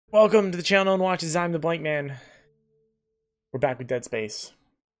Welcome to the channel and watches. I'm TheBlankman. We're back with Dead Space.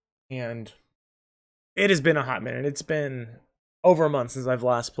 And it has been a hot minute. It's been over a month since I've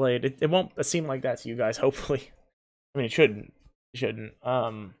last played. It won't seem like that to you guys, hopefully. I mean, it shouldn't. It shouldn't.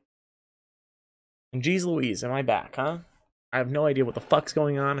 And geez Louise, am I back, huh? I have no idea what the fuck's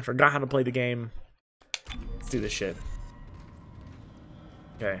going on. I forgot how to play the game. Let's do this shit.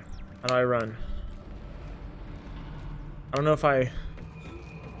 Okay. How do I run? I don't know if I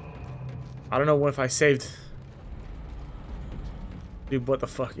don't know if I saved. Dude, what the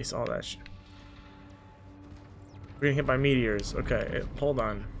fuck is all that shit? We're getting hit by meteors. Okay, hold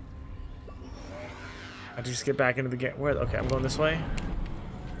on. I just get back into the game. Where? Okay, I'm going this way.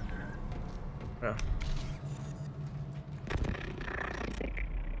 Oh.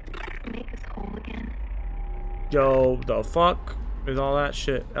 Make us whole again. Yo, the fuck is all that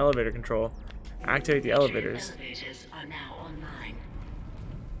shit? Elevator control. Activate the elevators. Elevators are now online.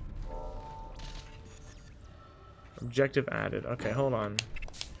 Objective added. Okay, hold on.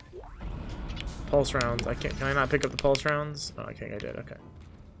 Pulse rounds. I can't. Can I not pick up the pulse rounds? Oh, I think I did. Okay.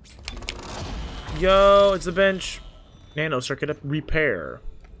 Yo, it's the bench. Nano circuit repair.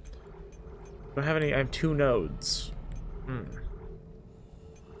 Do I have any? I have 2 nodes.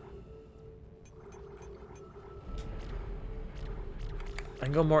 I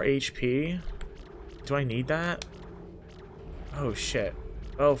can go more HP. Do I need that? Oh shit.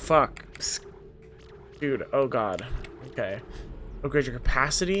 Oh fuck. Dude, oh god. Okay. Upgrade your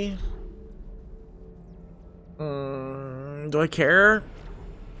capacity. Do I care?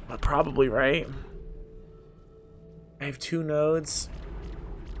 Probably, right? I have 2 nodes.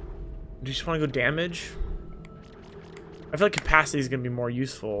 Do you just want to go damage? I feel like capacity is going to be more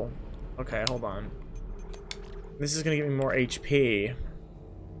useful. Okay, hold on. This is going to give me more HP.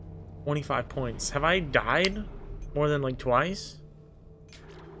 25 points. Have I died more than like twice?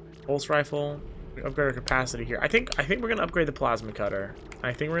 Pulse rifle. Upgrade our capacity here. I think we're gonna upgrade the plasma cutter.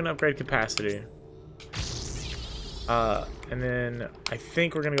 I think we're gonna upgrade capacity. And then I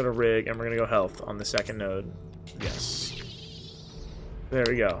think we're gonna go to rig and we're gonna go health on the 2nd node. Yes. There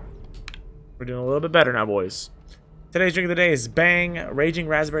we go. We're doing a little bit better now, boys. Today's drink of the day is Bang Raging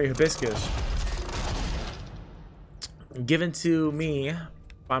Raspberry Hibiscus. Given to me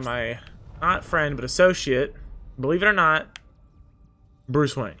by my not friend but associate, believe it or not,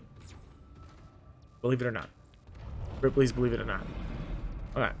 Bruce Wayne. Believe it or not. Ripley's believe it or not.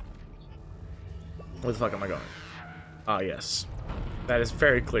 Okay. Where the fuck am I going? Ah, yes. That is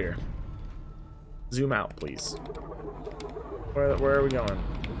very clear. Zoom out, please. Where are we going?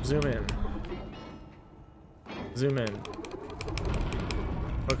 Zoom in. Zoom in.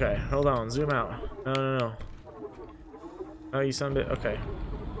 Okay, hold on. Zoom out. No. Oh, you son of a bitch. Okay.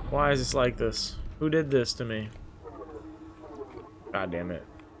 Why is this like this? Who did this to me? God damn it.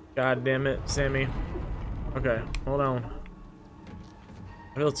 God damn it, Sammy. Okay, hold on.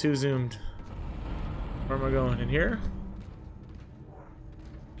 I feel too zoomed. Where am I going? In here?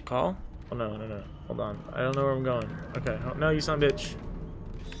 Call? Oh, no. Hold on. I don't know where I'm going. Okay. Oh, no, you son of a bitch.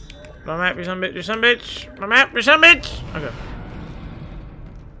 My map, you son of a bitch. You son of a bitch. My map, you son of a bitch. Okay.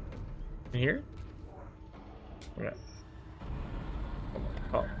 In here? Okay.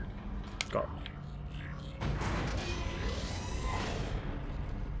 Call. Call.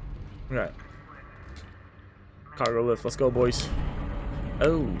 Okay. Cargo lift. Let's go, boys.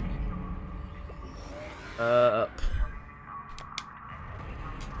 Oh. Up.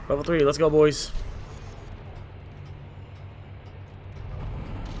 Level 3. Let's go, boys.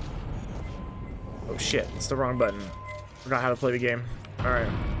 Oh shit! It's the wrong button. Forgot how to play the game. All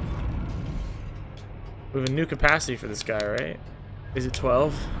right. We have a new capacity for this guy, right? Is it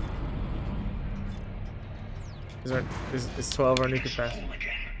 12? Is 12 our new capacity?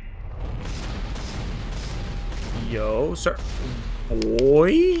 Yo, sir.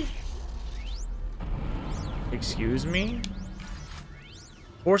 Boy? Excuse me?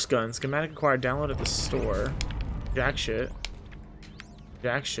 Force gun. Schematic acquired. Download at the store. Jack shit.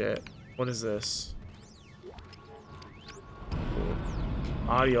 Jack shit. What is this?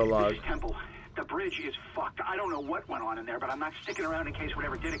 Audio log. Temple. The bridge is fucked. I don't know what went on in there, but I'm not sticking around in case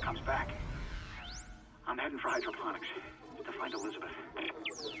whatever did it comes back. I'm heading for hydroponics to find Elizabeth.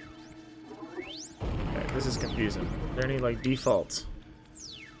 Okay, this is confusing. Are there any like defaults?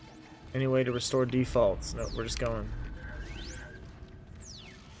 Any way to restore defaults? No, we're just going.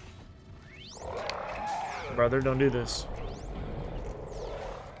 Brother, don't do this.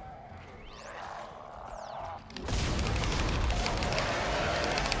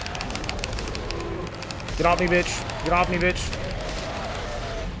 Get off me, bitch. Get off me, bitch.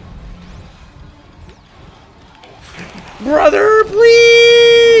 Brother,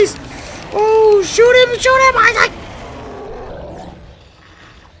 please!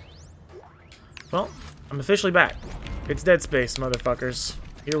 officially back. It's Dead Space, motherfuckers.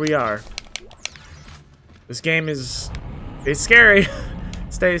 Here we are. This game is... It's scary.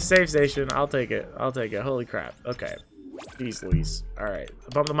 Stay safe station. I'll take it. I'll take it. Holy crap. Okay. Easily. Alright.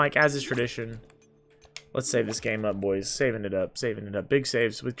 Bump the mic as is tradition. Let's save this game up, boys. Saving it up. Saving it up. Big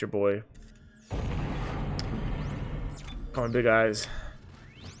saves with your boy. Call me Big Eyes.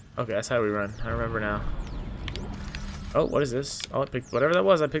 Okay, that's how we run. I remember now. Oh, what is this? Oh, I picked whatever that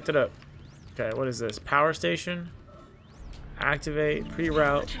was. I picked it up. Okay, what is this? Power station. Activate.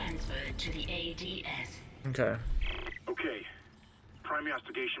 Pre-route. Transferred to the ADS. Okay. Okay. Primary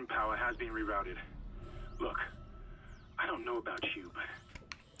oscillation power has been rerouted. Look, I don't know about you,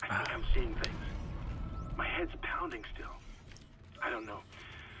 but I think I'm seeing things. My head's pounding still. I don't know.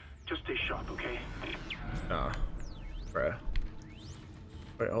 Just stay sharp, okay? Nah. Bruh.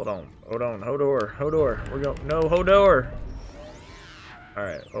 Wait, hold on. Hold on. Hold door. Hold door. We're going. No, hold door.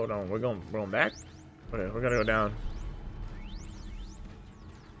 Alright, hold on. We're going back? Okay, we're gonna go down.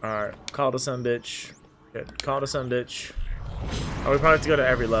 Alright, call the sun bitch. Okay, call the sun bitch. Oh, we probably have to go to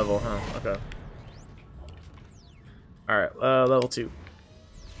every level, huh? Okay. Alright, level 2.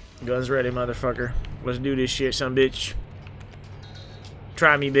 Guns ready, motherfucker. Let's do this shit, son bitch.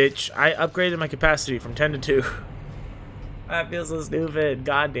 Try me, bitch. I upgraded my capacity from 10 to 2. That feels so stupid.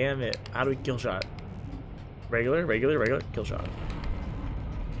 God damn it. How do we kill shot? Regular, regular, regular. Kill shot.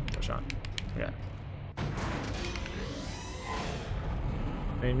 Kill shot. Yeah.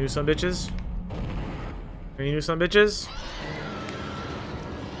 Any new son bitches? Any new son bitches?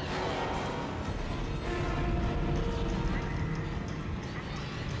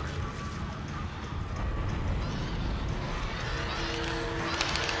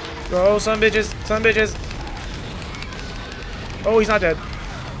 Oh, son bitches, son bitches. Oh, he's not dead.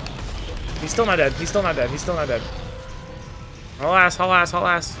 He's still not dead. He's still not dead. He's still not dead. Haul ass, haul ass, haul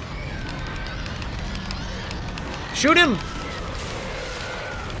ass. Shoot him!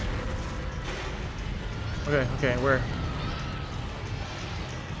 Okay, okay, where?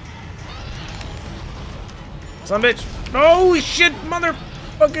 Son bitch. Oh shit,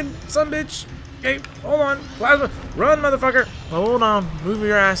 motherfucking son bitch. Okay, hold on. Plasma. Run, motherfucker. Hold on. Move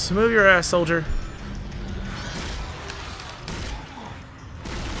your ass. Move your ass, soldier.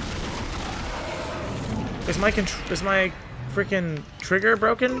 Is my freaking trigger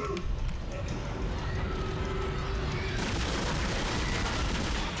broken?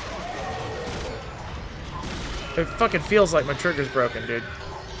 It fucking feels like my trigger's broken, dude.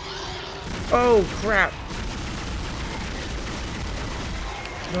 Oh crap.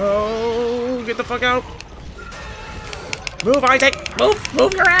 No, get the fuck out. Move, Isaac. Move.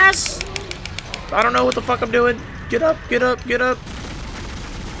 Move your ass. I don't know what the fuck I'm doing. Get up, get up, get up.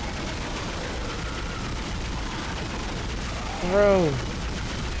 Bro.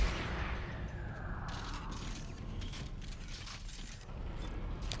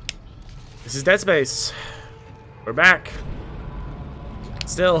 This is Dead Space. We're back.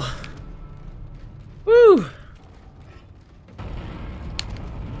 Still. Woo.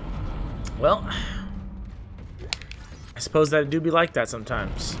 Well, I suppose that it do be like that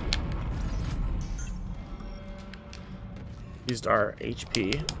sometimes. Used our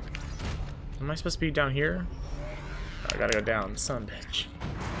HP. Am I supposed to be down here? I gotta go down, son bitch.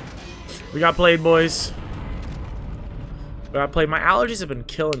 We got played, boys. We got played. My allergies have been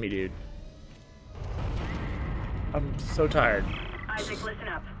killing me, dude. I'm so tired. Isaac, listen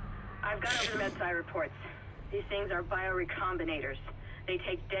up. I've gone over the MedSci reports. These things are biorecombinators. They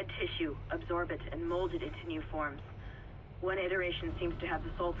take dead tissue, absorb it, and mold it into new forms. One iteration seems to have the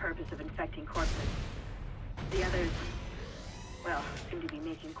sole purpose of infecting corpses. The others, well, seem to be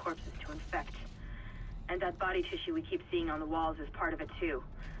making corpses to infect. And that body tissue we keep seeing on the walls is part of it too.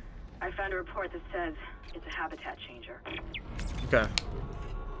 I found a report that says it's a habitat changer. Okay.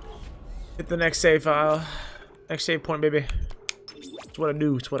 Hit the next save file. Next save point, baby. It's what I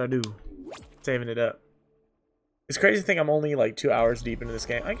do. It's what I do. Saving it up. It's crazy to think I'm only like 2 hours deep into this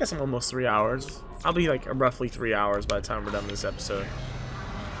game. I guess I'm almost 3 hours. I'll be like roughly 3 hours by the time we're done with this episode.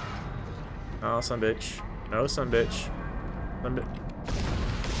 Oh, son bitch. No, son bitch. Son bitch.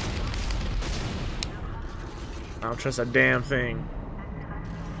 I don't trust a damn thing.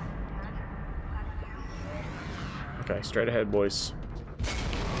 Okay, straight ahead, boys.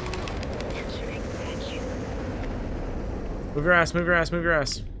 Move your ass, move your ass, move your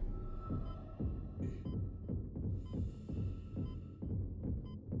ass.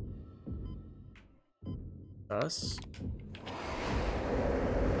 Us?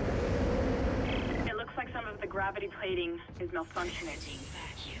 It looks like some of the gravity plating is malfunctioning.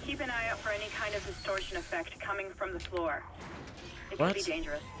 Keep an eye out for any kind of distortion effect coming from the floor. It What? could be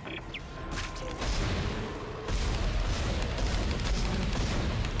dangerous.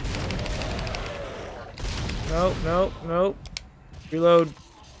 Nope, nope, nope. Reload.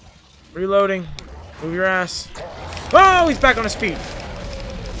 Reloading. Move your ass. Oh, he's back on his feet.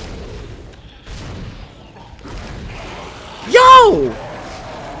 Yo!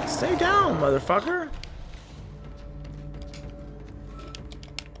 Stay down, motherfucker.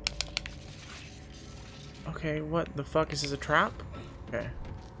 Okay, what the fuck? Is this a trap? Okay.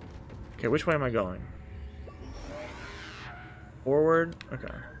 Okay, which way am I going? Forward? Okay.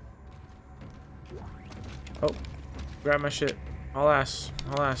 Oh. Grab my shit. I'll ass.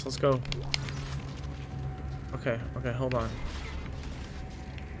 Let's go. Okay, okay, hold on.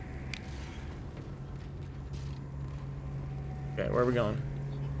 Okay, where are we going?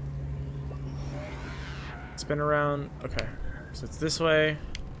 Spin around. Okay. So it's this way.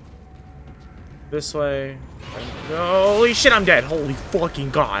 This way. Holy shit, I'm dead. Holy fucking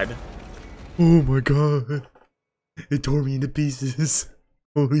god. Oh my god. It tore me into pieces.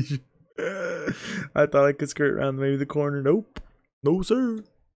 Holy shit. I thought I could skirt around maybe the corner. Nope. No, sir.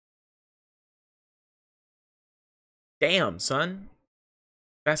 Damn, son.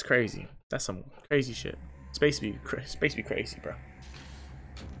 That's crazy. That's some crazy shit. Space be crazy, bro.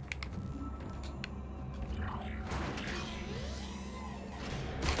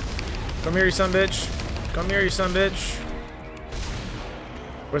 Come here, you son bitch. Come here, you son bitch.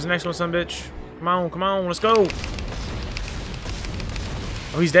 Where's the next one, son bitch? Come on, let's go.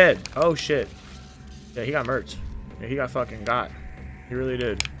 Oh, he's dead. Oh, shit. Yeah, he got murked. Yeah, he got fucking got. He really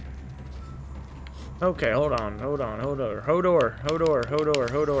did. Okay, hold on. Hodor.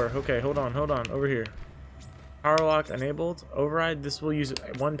 Okay, hold on. Over here. Power lock enabled. Override. This will use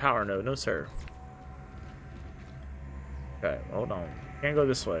one power node. No, sir. Okay, hold on. Can't go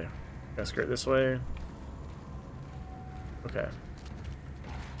this way. Gotta skirt this way. Okay.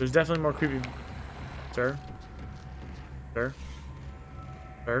 There's definitely more creepy. Sir? Sir?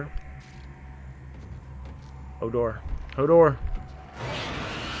 Sir? Hodor. Hodor!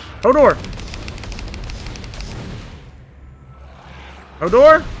 Hodor!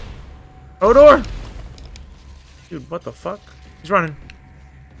 Hodor! Hodor! Dude, what the fuck? He's running.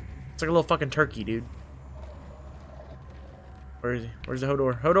 It's like a little fucking turkey, dude. Where is he? Where's the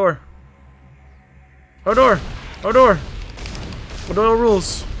Hodor? Hodor! Hodor! Hodor! Hodor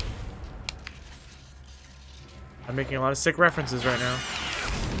rules. I'm making a lot of sick references right now.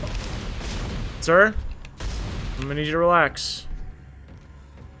 Sir? I'm gonna need you to relax.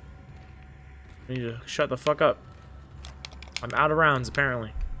 I need you to shut the fuck up. I'm out of rounds,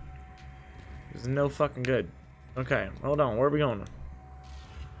 apparently. This is no fucking good. Okay, hold on. Where are we going?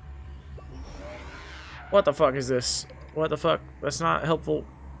 What the fuck is this? What the fuck? That's not helpful.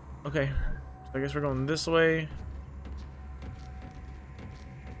 Okay. So I guess we're going this way.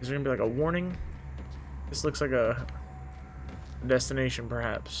 Is there gonna be like a warning? This looks like a destination,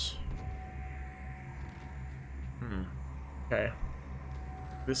 perhaps. Okay.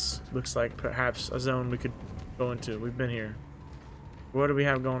 This looks like perhaps a zone we could go into. We've been here. What do we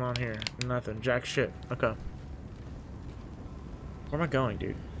have going on here? Nothing. Jack shit. Okay. Where am I going,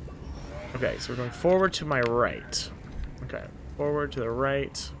 dude? Okay, so we're going forward to my right. Okay. Forward to the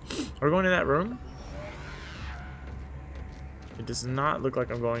right. Are we going to that room? It does not look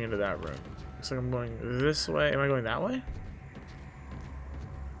like I'm going into that room. Looks like I'm going this way. Am I going that way?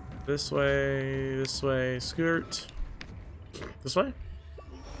 This way, skirt. This way?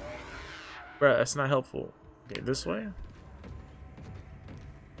 Bruh, that's not helpful. Okay, this way?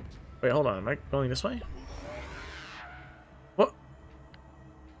 Wait, hold on. Am I going this way? What?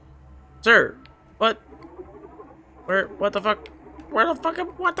 Sir, what? Where, what the fuck? Where the fuck,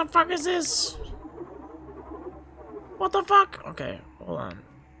 what the fuck is this? What the fuck? Okay, hold on.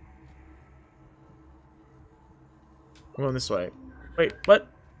 I'm going this way. Wait, what?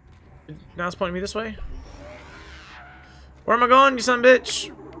 Now it's pointing me this way? Where am I going, you son of a bitch?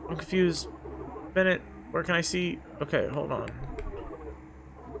 I'm confused. Bennett, where can I see? Okay, hold on.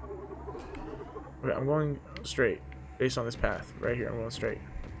 Okay, I'm going straight. Based on this path. Right here, I'm going straight.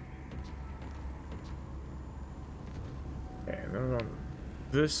 Okay, and then I'm going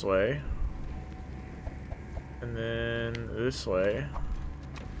this way. And then this way.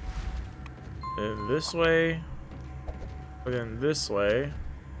 Then this way. And then this way.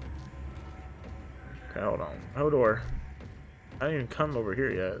 Okay, hold on. Hodor. I didn't even come over here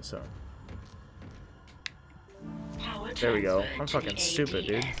yet, so. There we go. I'm fucking stupid,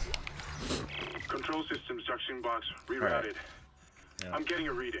 dude. Control system suction box rerouted. Right. Yeah. I'm getting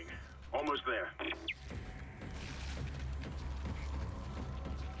a reading. Almost there.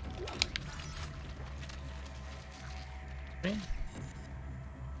 Okay.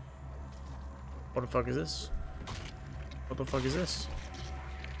 What the fuck is this? What the fuck is this?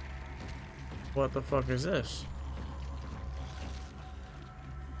 What the fuck is this?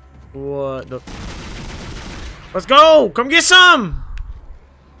 What the... Let's go! Come get some!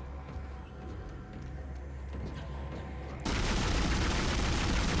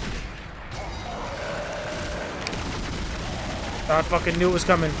 I fucking knew it was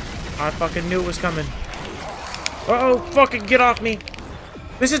coming. I fucking knew it was coming. Uh-oh, fucking get off me.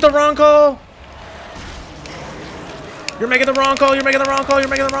 This is the wrong call. You're making the wrong call. You're making the wrong call. You're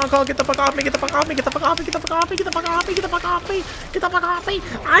making the wrong call. Get the fuck off me. Get the fuck off me. Get the fuck off me. Get the fuck off me. Get the fuck off me. Get the fuck off me. Get the fuck off me.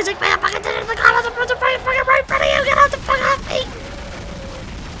 Isaac, man, fucking did the call. I'm fucking right in front of you. Get off the fuck off me.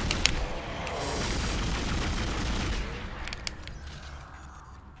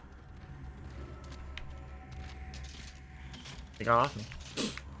 Get off me.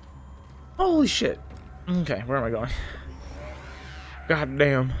 Holy shit. Okay, where am I going? God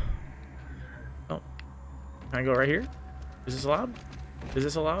damn. Oh. Can I go right here? Is this allowed? Is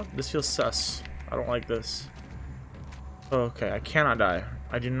this allowed? This feels sus. I don't like this. Okay, I cannot die.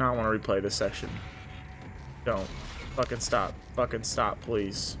 I do not want to replay this section. Don't. Fucking stop. Fucking stop,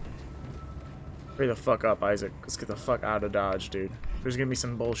 please. Hurry the fuck up, Isaac. Let's get the fuck out of Dodge, dude. There's gonna be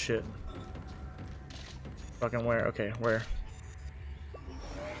some bullshit. Fucking where? Okay, where?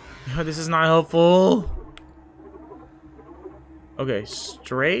 This is not helpful. Okay,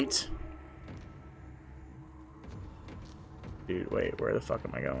 straight. Dude, wait, where the fuck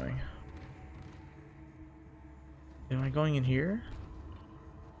am I going? Am I going in here?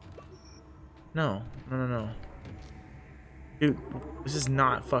 No, no, no, no. Dude, this is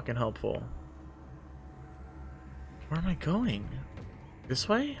not fucking helpful. Where am I going? This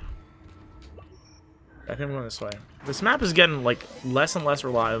way? I think I'm going this way. This map is getting like less and less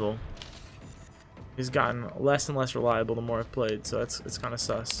reliable. It's gotten less and less reliable the more I've played, so it's kind of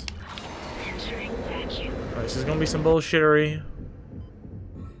sus. Alright, this is gonna be some bullshittery.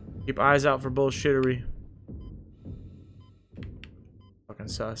 Keep eyes out for bullshittery. Fucking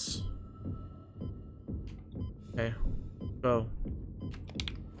sus. Okay, go.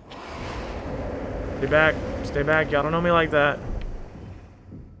 Stay back. Stay back. Y'all don't know me like that.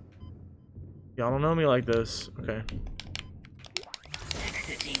 Y'all don't know me like this. Okay.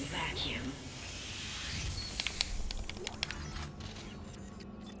 Exiting vacuum.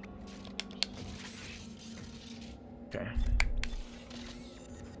 Okay.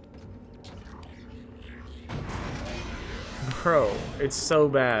 Bro, it's so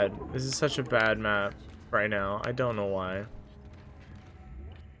bad. This is such a bad map right now. I don't know why.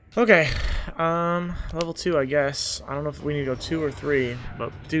 Okay. Level 2, I guess. I don't know if we need to go 2 or 3,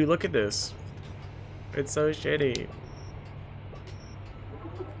 but dude, look at this. It's so shitty.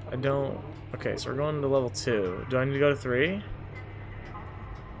 I don't... Okay, so we're going to level 2. Do I need to go to 3?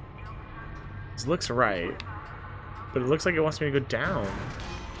 This looks right. But it looks like it wants me to go down.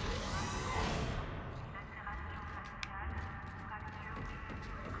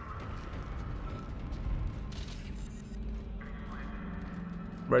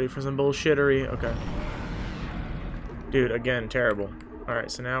 Ready for some bullshittery? Okay. Dude, again, terrible.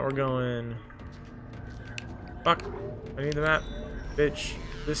 Alright, so now we're going... Fuck. I need the map. Bitch.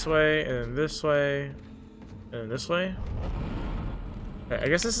 This way, and then this way, and then this way. Okay, I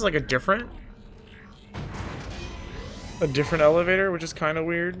guess this is like a different elevator, which is kind of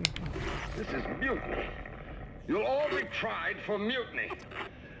weird. This is mutiny. You'll all be tried for mutiny.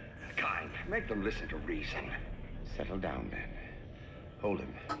 Kind, make them listen to reason. Settle down, then. Hold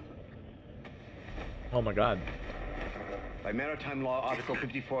him. Oh my god. By Maritime Law, Article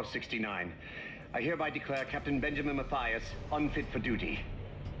 5469, I hereby declare Captain Benjamin Matthias unfit for duty.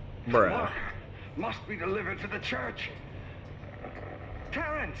 Bruh. Mark must be delivered to the church.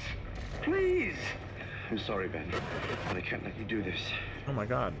 Terrence, please. I'm sorry, Ben, but I can't let you do this. Oh my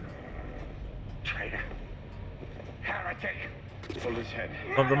god. Traitor. Heretic. Hold his head.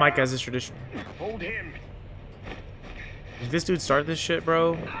 Love the mic as is tradition. Hold him. Did this dude start this shit,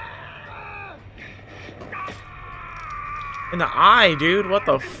 bro? In the eye, dude. What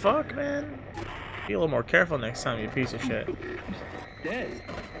the fuck, man? Be a little more careful next time, you piece of shit. Dead.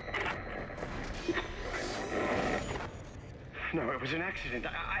 No, it was an accident.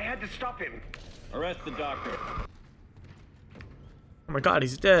 I had to stop him. Arrest the doctor. Oh my god,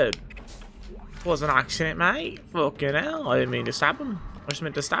 he's dead. It was an accident, mate. Fucking hell. I didn't mean to stab him. I just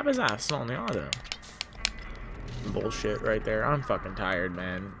meant to stab his ass on the auto. Bullshit right there. I'm fucking tired,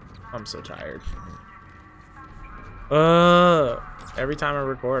 man. I'm so tired. Every time I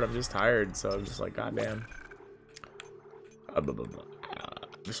record, I'm just tired, so I'm just like, goddamn.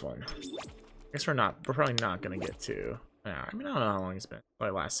 This one. I guess we're probably not gonna get to. Yeah, I mean, I don't know how long it's been.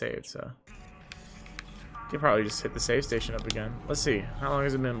 I last saved, so. Could probably just hit the save station up again. Let's see. How long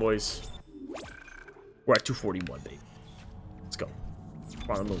has it been, boys? We're at 241, baby. Let's go.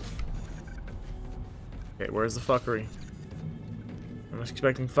 On the move. Okay, where's the fuckery? I'm just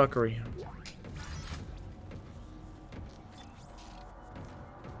expecting fuckery.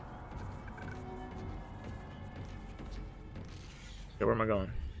 Okay, where am I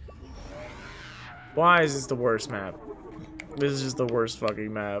going? Why is this the worst map? This is just the worst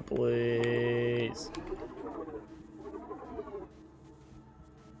fucking map, please.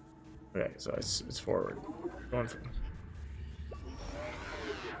 Okay, so it's forward. Going for...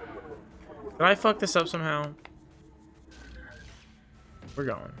 Did I fuck this up somehow? We're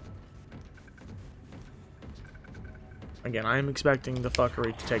going. Again, I am expecting the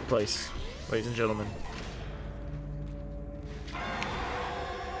fuckery to take place, ladies and gentlemen.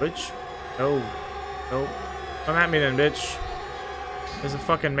 Bitch? No. Nope. Come at me then, bitch. There's a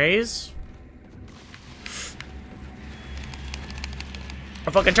fucking maze?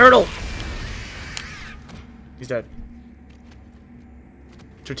 A fucking turtle! He's dead.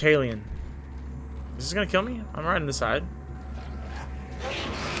 Tertalian. Is this gonna kill me? I'm right on the side.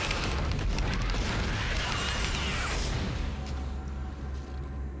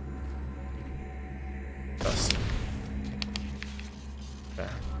 Dust. Okay.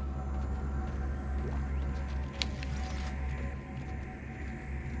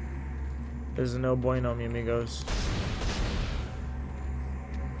 There's no bueno, mi amigos.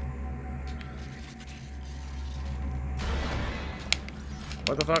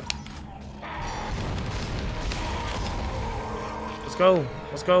 What the fuck? Let's go.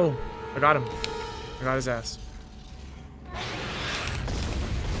 Let's go. I got him. I got his ass.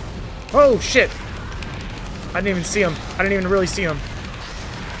 Oh, shit. I didn't even see him. I didn't even really see him.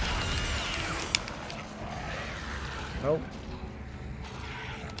 Nope.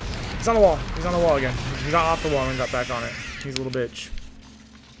 He's on the wall. He's on the wall again. He got off the wall and got back on it. He's a little bitch.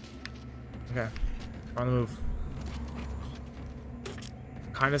 Okay. On the move.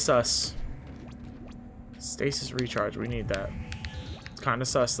 Kinda sus. Stasis recharge. We need that. It's kinda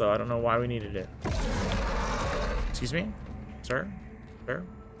sus, though. I don't know why we needed it. Excuse me? Sir? Sir?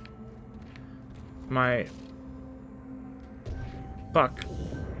 My... Fuck.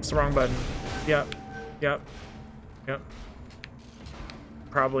 It's the wrong button. Yep. Yep. Yep.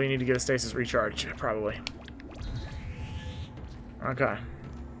 Probably need to get a stasis recharge. Probably. Okay.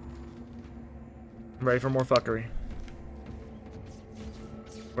 I'm ready for more fuckery.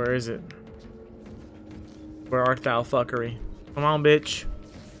 Where is it? Where art thou, fuckery? Come on, bitch.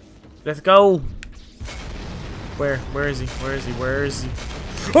 Let's go. Where? Where is he? Where is he? Where is he?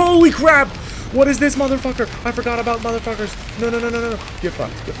 Holy crap! What is this, motherfucker? I forgot about motherfuckers. No, no, no, no, no. Get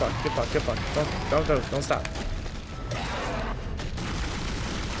fucked. Get fucked. Get fucked. Get fucked. Don't stop.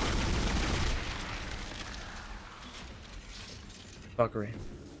 Fuckery.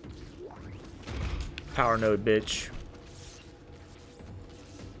 Power node, bitch.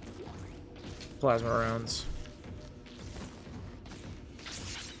 Plasma rounds.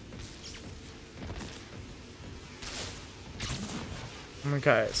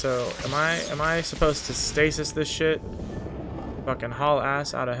 Okay, so am I supposed to stasis this shit? Fucking haul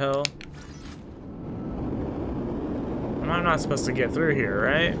ass out of hell. I'm not supposed to get through here,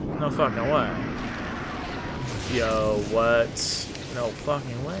 right? No fucking way. Yo, what? No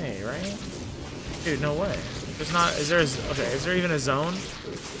fucking way, right? Dude, no way. There's not. Is there? Okay, is there even a zone?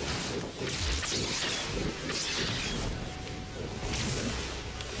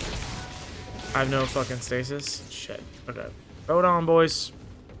 I have no fucking stasis. Shit. Okay. Hold on, boys.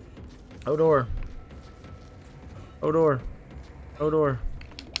 Odor. Odor. Odor.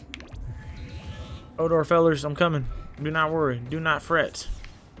 Odor, fellers. I'm coming. Do not worry. Do not fret.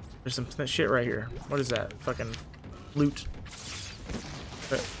 There's some shit right here. What is that? Fucking loot.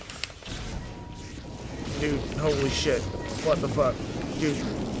 Okay. Dude, holy shit. What the fuck? Dude.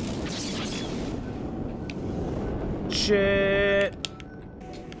 Shit.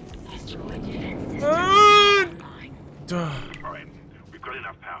 Alright, we've got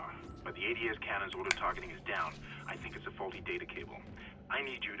enough power, but the ADS cannon's auto targeting is down. I think it's a faulty data cable. I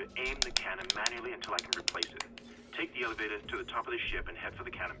need you to aim the cannon manually until I can replace it. Take the elevator to the top of the ship and head for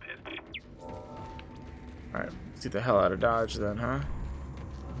the cannon pit. Alright, let's get the hell out of Dodge then, huh?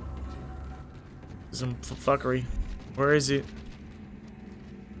 Some fuckery. Where is it?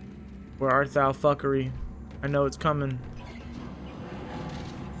 Where art thou, fuckery? I know it's coming.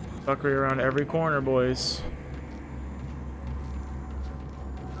 Fuckery around every corner, boys.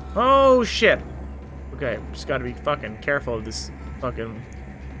 Oh shit! Okay, just gotta be fucking careful of this fucking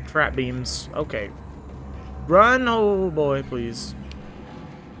trap beams. Okay. Run, oh boy, please.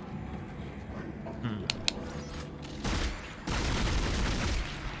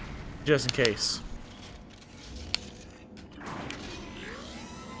 Just in case.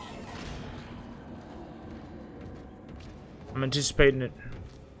 I'm anticipating it.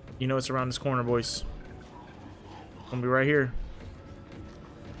 You know it's around this corner, boys. It's gonna be right here.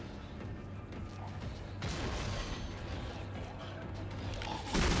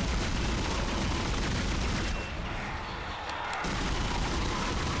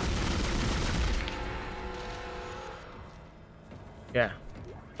 Yeah.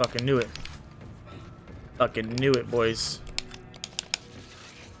 Fucking knew it. Fucking knew it, boys.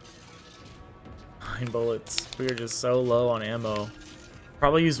 9 bullets. We are just so low on ammo.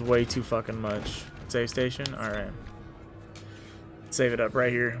 Probably used way too fucking much. Save station? Alright. Save it up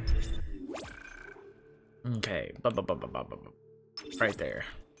right here. Okay. Right there.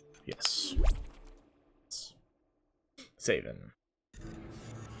 Yes. Saving.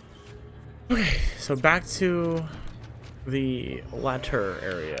 Okay, so back to the ladder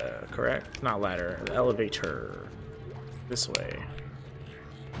area, correct? Not ladder, the elevator. This way.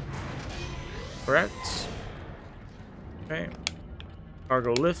 Correct? Okay.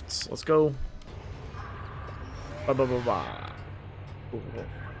 Cargo lifts, let's go. You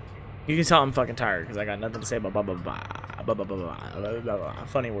can tell I'm fucking tired because I got nothing to say about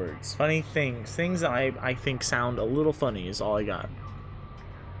funny words. Funny things. Things that I think sound a little funny is all I got.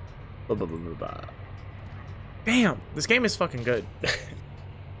 Damn, this game is fucking good.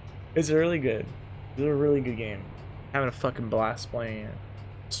 It's really good. It's a really good game. Having a fucking blast playing it.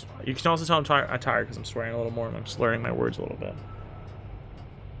 You can also tell I'm tired because I'm swearing a little more and I'm slurring my words a little bit.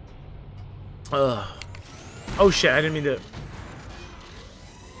 Ugh. Oh shit, I didn't mean to.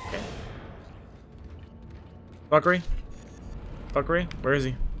 Okay. Fuckery? Fuckery? Where is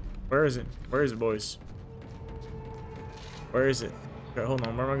he? Where is it? Where is it, boys? Where is it? Okay, hold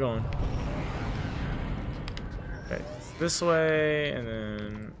on, where am I going? Okay, it's this way, and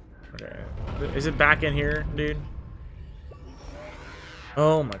then... Okay. Is it back in here, dude?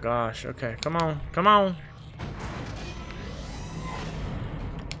 Oh my gosh, okay, come on, come on!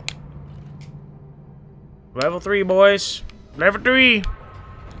 Level 3, boys! Level 3!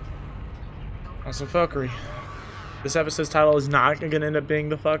 On some fuckery. This episode's title is not gonna end up being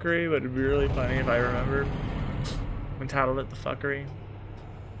the fuckery, but it'd be really funny if I remembered. Entitled it the fuckery.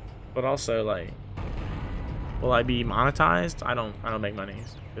 But also, like, will I be monetized? I don't make money.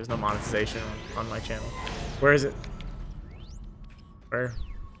 There's no monetization on my channel. Where is it? Where?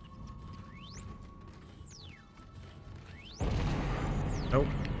 Nope.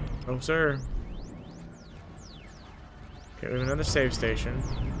 No, sir. Okay, we have another save station.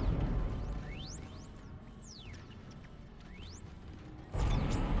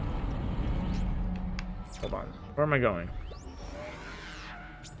 Hold on. Where am I going?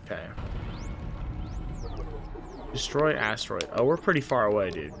 Okay. Destroy asteroid. Oh, we're pretty far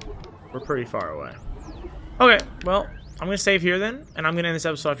away, dude. We're pretty far away. Okay, well, I'm going to save here then, and I'm going to end this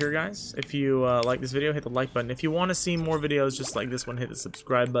episode off here, guys. If you like this video, hit the like button. If you want to see more videos just like this one, hit the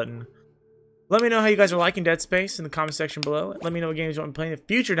subscribe button. Let me know how you guys are liking Dead Space in the comment section below. Let me know what games you want to play in the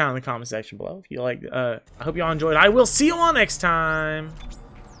future down in the comment section below. If you like, I hope you all enjoyed. I will see you all next time.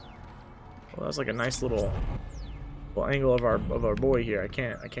 Well, that was like a nice little angle of our boy here. I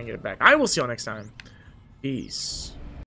can't get it back. I will see you all next time. Peace.